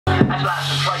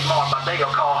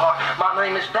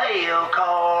famous Dale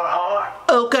Carhart.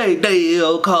 Okay,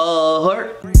 Dale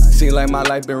Carhart. Seem like my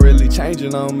life been really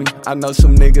changing on me. I know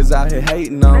some niggas out here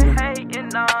hating on me.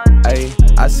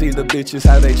 Ayy, I see the bitches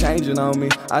how they changing on me.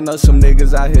 I know some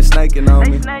niggas out here snaking on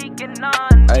me.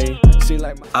 Ayy, seem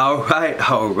like Alright.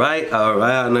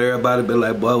 I know everybody been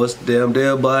like, boy, what's the damn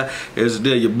deal, boy? Here's the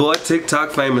deal. Your boy TikTok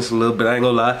famous a little bit, I ain't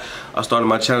gonna lie. I started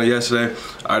my channel yesterday.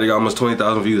 I already got almost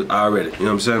 20,000 views already. You know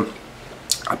what I'm saying?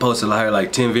 I posted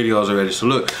like 10 videos already. So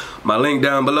look, my link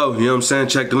down below, you know what I'm saying?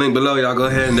 Check the link below. Y'all go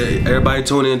ahead and everybody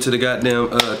tune in to the goddamn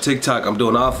TikTok. I'm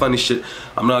doing all funny shit.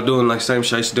 I'm not doing like same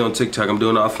shit I used to do on TikTok. I'm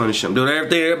doing all funny shit. I'm doing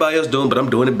everything everybody else doing, but I'm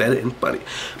doing it better and funny.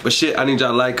 But shit, I need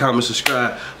y'all to like, comment,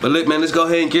 subscribe. But look, man, let's go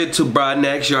ahead and get to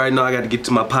Brodnax. You already know I got to get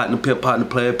to my partner, pimp, partner,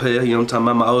 player. You know what I'm talking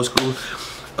about? My old school.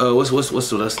 What's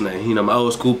the name? You know, my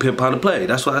old school pimp on the play.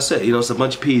 That's what I said. You know, it's a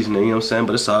bunch of peas in there, you know what I'm saying?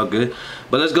 But it's all good.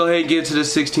 But let's go ahead and get into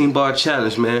this 16-bar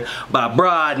challenge, man. By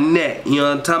Brodnax. You know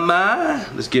what I'm talking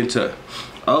about? Let's get into it.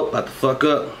 Oh, about to fuck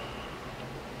up.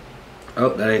 Oh,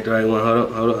 that ain't the right one.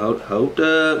 Hold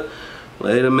up.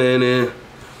 Wait a minute.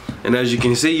 And as you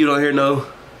can see, you don't hear no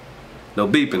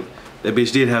beeping. That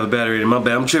bitch did have a battery in my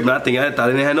bad. I'm tripping. I thought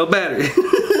it didn't have no battery.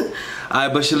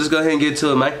 Alright, but shit, let's go ahead and get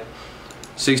to it, man.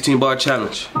 16-bar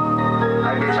challenge. Hey,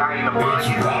 bitch, I ain't above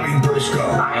you. I ain't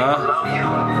below you.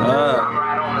 I'm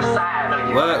right on the side of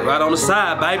you. What? Right on the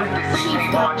side, baby. This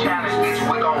 16-bar challenge, bitch.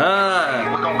 We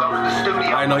gon' go to the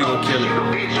studio. I know he gonna kill it.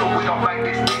 We gon' make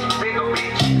this bitch bigger,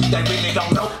 bitch. That really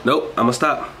don't know. Nope, I'ma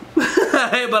stop.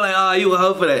 Everybody like, oh, you a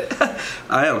hoe for that.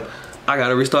 I am. I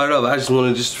gotta restart it over. I just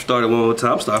wanna start it one more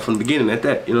time. Start from the beginning at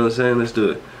that. You know what I'm saying? Let's do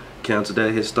it. Count to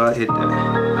that, hit start, hit that. Hey,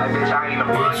 bitch, I ain't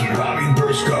above you.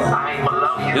 I ain't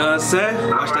below you. You know what I'm saying?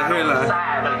 Watch that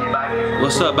hairline.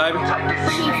 What's up, baby? Take this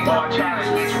 16-bar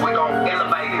challenge, bitch. We gon'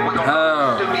 elevate it. We gon' go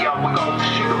to the studio. We gon'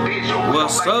 shoot a visual.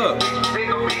 What's up?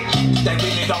 They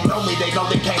really don't know me. They know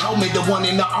they can't hold me. The one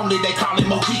and the only. They call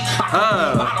him OG.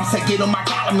 I bottom, say get on my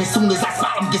column. As soon as I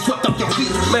spot him, get swept up your feet.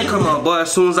 Man, come on, boy.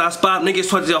 As soon as I spot him, nigga,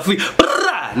 swept your feet.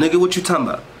 Nigga, what you talking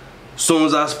about? As soon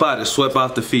as I spot it, swept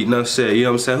off the feet. Enough said. You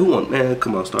know what I'm saying? Who want? Man,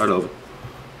 come on, start over.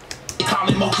 They call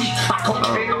him OG. I call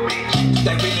him bigger, bitch.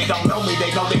 They really don't know me.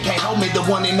 They know they can't hold me. The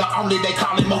one and the only. They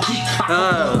call him OG. I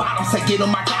call him bottom, say get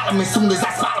on my column. As soon as I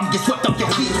spot him, get swept up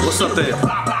your feet. What's up there?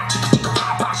 Blah blah, chicka chicka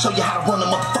pop pop. Show you how to run a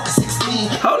motherfucker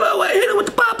 16. Hold on, wait. Hit it with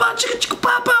the pop pop, chicka chicka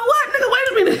pop pop. What, nigga? Wait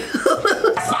a minute.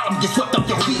 Spot him, get swept up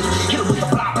your feet. Hit it with the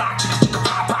blah blah, chicka chicka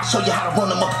pop pop. Show you how to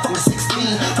run a motherfucker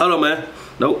 16. Hold on, man.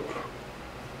 Nope.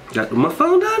 Got my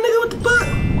phone died, nigga. What the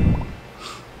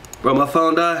fuck? Bro, my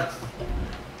phone died.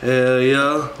 Hell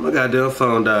yeah, my goddamn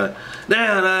phone died.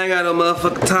 Damn, I ain't got no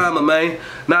motherfucking timer, man.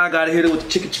 Now I gotta hit it with the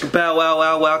chicka chicka pow wow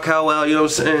wow wow cow wow. You know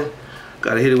what I'm saying?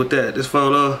 Gotta hit it with that. This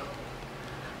phone on.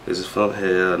 This is phone.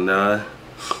 Hell nah.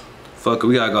 Fuck it,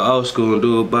 we gotta go old school and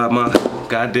do it by my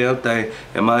goddamn thing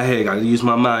in my head. Gotta use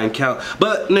my mind count.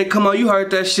 But nigga, come on, you heard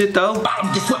that shit though.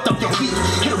 Bottom get swept up your feet.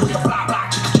 Hit it with the blah blah,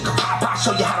 chicka chicka pop pop.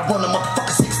 Show you how to run a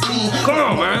motherfucker 16. Come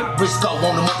on, man. Briscoe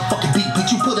on the motherfucking beat,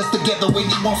 bitch. You put us together when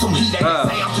you want some heat. They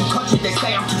say I'm too country, they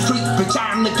say I'm too street, bitch.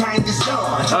 I'm the kind that's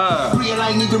done. Real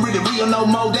ain't even really real no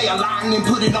more. They are lying and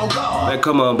put it on God. Man,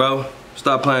 come on, bro.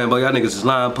 Stop playing, bro. Y'all niggas is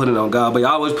lying, put it on God. But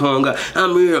y'all always put on God.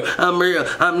 I'm real,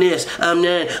 I'm this, I'm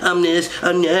that, I'm this,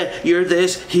 I'm that. You're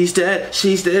this, he's that,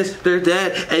 she's this, they're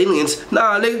that. Aliens.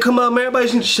 Nah, nigga, come on, man. Everybody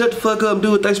should shut the fuck up and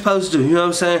do what they supposed to do. You know what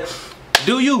I'm saying?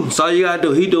 Do you. That's all you gotta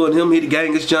do. He doing him. He the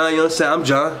gang is John. You know what I'm saying? I'm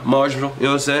John Marshall. You know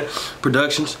what I'm saying?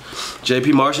 Productions.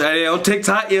 JP Marshall. Hey, on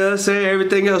TikTok. You know what I'm saying?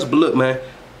 Everything else. But look, man.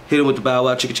 Hit him with the bow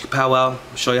wow, chicka chicka pow wow.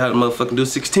 Show you how to motherfucking do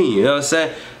 16. You know what I'm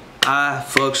saying? I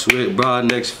fucks with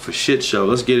Brodnax for shit show.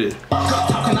 Let's get it.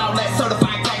 Talking all that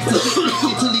certified gangster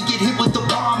until he get hit with the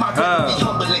bomb. I gotta be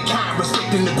humble and kind,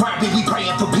 respecting the crime. We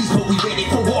praying for peace, but we ready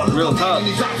for war. Real talk.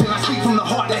 I speak from the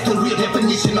heart. That's the real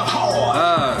definition of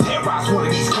hard. Terrorize one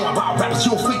of these cornball rappers.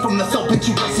 You'll speak from the soul, bitch.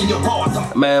 You wasting your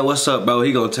bars. Man, what's up, bro?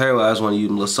 He gonna terrorize one of you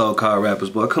little so-called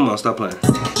rappers, boy. Come on, stop playing.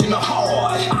 In the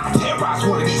heart. I terrorize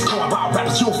one of these cornball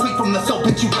rappers. You'll speak from the soul,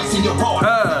 bitch. You wasting your bars.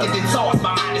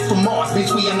 My mind is from Mars,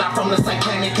 bitch. We are not from the same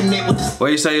planet. Connect with the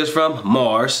where you say it's from?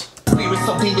 Mars. Spirit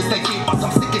so demons they fear us.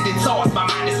 I'm sicker than SARS. My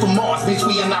mind is from Mars, bitch.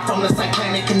 We are not from the same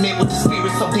planet. Connect with the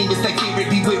spirit so demons they fear it.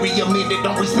 Be weary of men that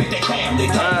don't respect their family.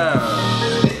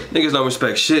 Niggas don't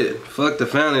respect shit. Fuck the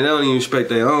family. They don't even respect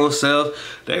their own self,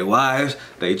 their wives,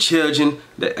 they children.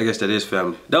 I guess that is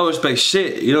family. Don't respect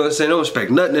shit. You know what I'm saying? Don't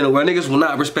respect nothing in the world. Niggas will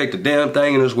not respect a damn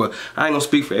thing in this world. I ain't gonna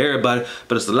speak for everybody,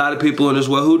 but it's a lot of people in this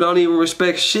world who don't even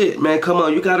respect shit, man. Come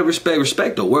on, you gotta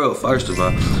respect the world first of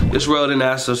all. This world didn't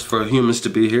ask us for humans to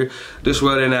be here. This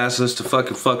world didn't ask us to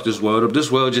fucking fuck this world up. This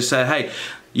world just said, hey,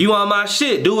 you on my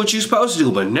shit, do what you supposed to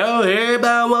do. But no,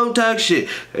 everybody won't talk shit.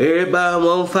 Everybody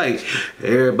won't fight.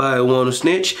 Everybody want to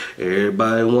snitch.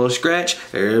 Everybody want to scratch.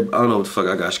 I don't know what the fuck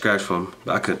I got scratched from.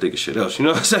 I couldn't think of shit else, you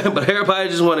know what I'm saying? But everybody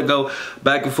just want to go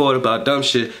back and forth about dumb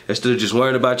shit instead of just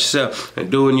worrying about yourself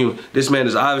and doing you. This man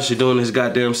is obviously doing his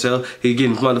goddamn self. He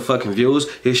getting motherfucking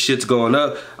views. His shit's going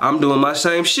up. I'm doing my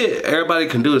same shit. Everybody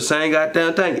can do the same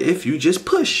goddamn thing if you just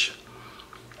push.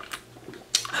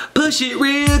 Push it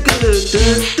real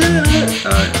good.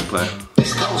 Alright, I'm playing.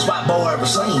 This cold spot boy ever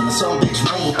seen. Some bitch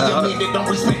mean. Young men that don't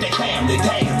respect their family.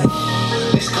 Damn.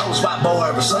 This cold spot boy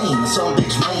ever seen. Some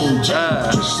bitch mean.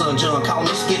 Just son John calling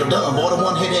this get her done. Boy, the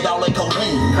one hit all that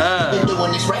codeine. Been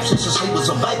doing this rap since he was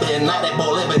a baby, and now that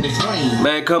boy living his dream.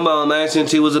 Man, come on, man.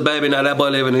 Since he was a baby, now that boy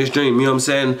living his dream. You know what I'm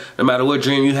saying? No matter what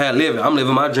dream you had living, I'm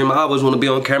living my dream. I always want to be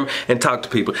on camera and talk to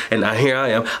people. And now here I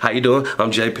am. How you doing?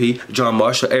 I'm JP, John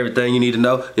Marshall. Everything you need to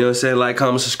know. You know what I'm saying? Like,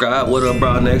 comment, subscribe. What up,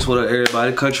 Brodnax? What up,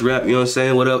 everybody? Country rap. You know what I'm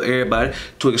saying? What up, everybody?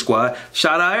 Twigga squad.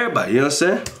 Shout out everybody. You know what I'm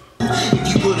saying?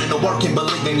 If you put in the work and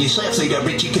believe in yourself, see that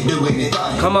rich, you can do anything.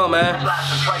 Come on, man.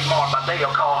 License trademark by Dale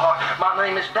Carhart. My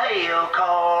name is Dale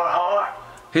Carhart.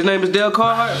 His name is Dale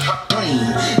Carhart.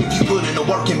 If you put in the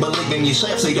work and believe in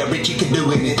yourself, see that rich, you can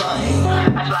do anything.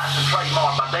 That's license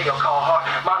trademark by Dale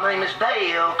Carhart. My name is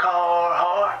Dale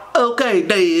Carhart. Okay,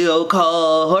 Dale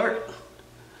Carhart.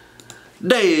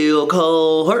 Dale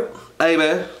Carhart. Hey,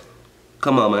 man.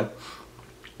 Come on, man.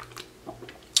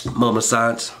 Mama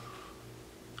Science.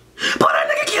 Boy, that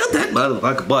nigga killed that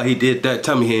motherfucker. Boy, he did that.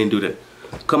 Tell me he didn't do that.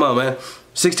 Come on, man.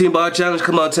 16 bar challenge.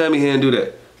 Come on, tell me he didn't do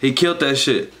that. He killed that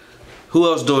shit. Who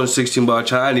else doing the 16 bar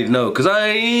challenge? I need to know. Because I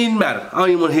ain't matter. I don't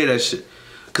even want to hear that shit.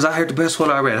 Because I heard the best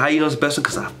one already. How you know it's the best one?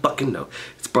 Because I fucking know.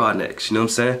 It's Brodnax. You know what I'm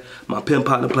saying? My pen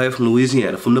partner player from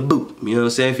Louisiana. From the boot. You know what I'm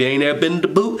saying? If you ain't ever been to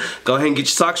the boot, go ahead and get your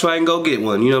socks right and go get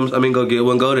one. You know what I'm saying? I mean, go get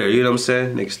one, go there. You know what I'm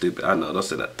saying? Nigga stupid. I know. Don't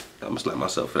say that. I'm gonna slap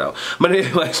myself for that one. But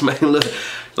anyways, man, look,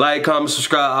 like, comment,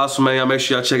 subscribe. Also, man, y'all make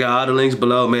sure y'all check out all the links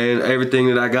below, man. Everything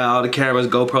that I got, all the cameras,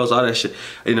 GoPros, all that shit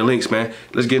in the links, man.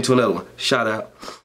 Let's get into another one. Shout out.